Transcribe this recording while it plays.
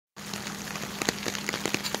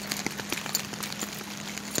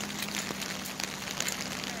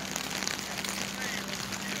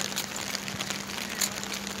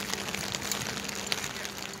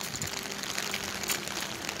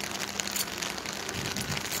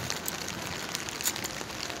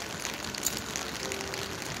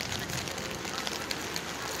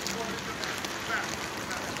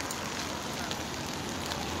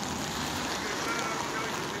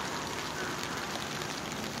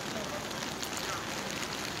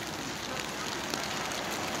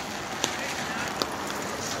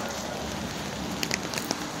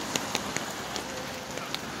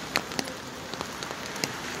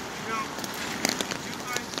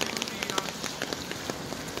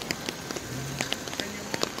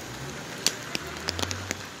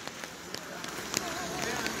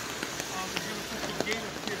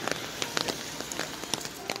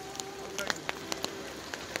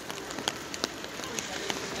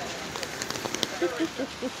and you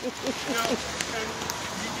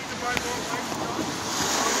need to buy more lights,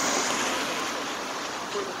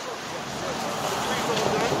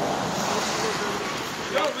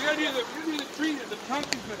 no, we gotta do the tree, the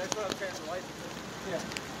pumpkin, but that's what I'm saying, the lights. Yeah.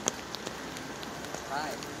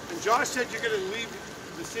 Right. And Josh said you're gonna leave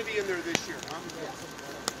the city in there this year, huh?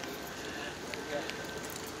 Yeah.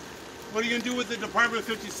 What are you gonna do with the Department of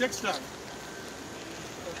 56 stuff?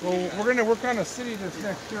 Well, we're going to work on a city this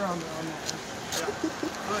next year on that. Yeah.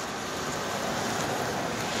 Good.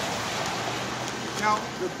 Now,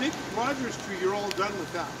 the big Rogers tree, you're all done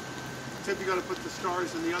with that. Except you got to put the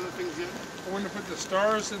stars and the other things in. We're going to put the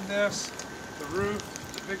stars in this, the roof,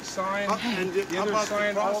 the big sign, And the how other about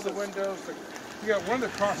sign, the all the crosses? windows. You got one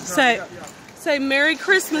of the crosses. Say Merry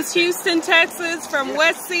Christmas, Houston, Texas, from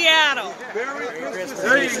West Seattle. Merry Christmas.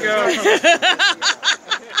 There you go.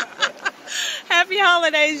 Happy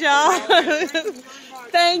holidays, y'all.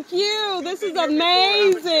 Thank you. This is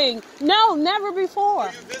amazing. No, never before.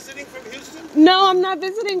 Are you visiting from Houston? No, I'm not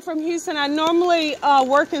visiting from Houston. I normally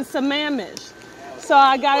work in Sammamish. So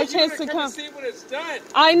I got a chance to come. See when it's done.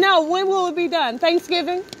 I know. When will it be done?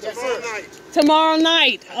 Thanksgiving? Tomorrow night. Tomorrow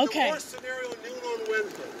night. Okay. The worst scenario, noon on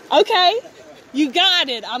Wednesday. Okay. You got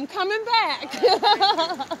it. I'm coming back.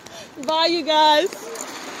 Bye, you guys.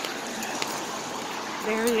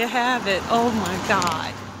 There you have it. Oh, my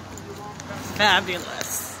God. Fabulous.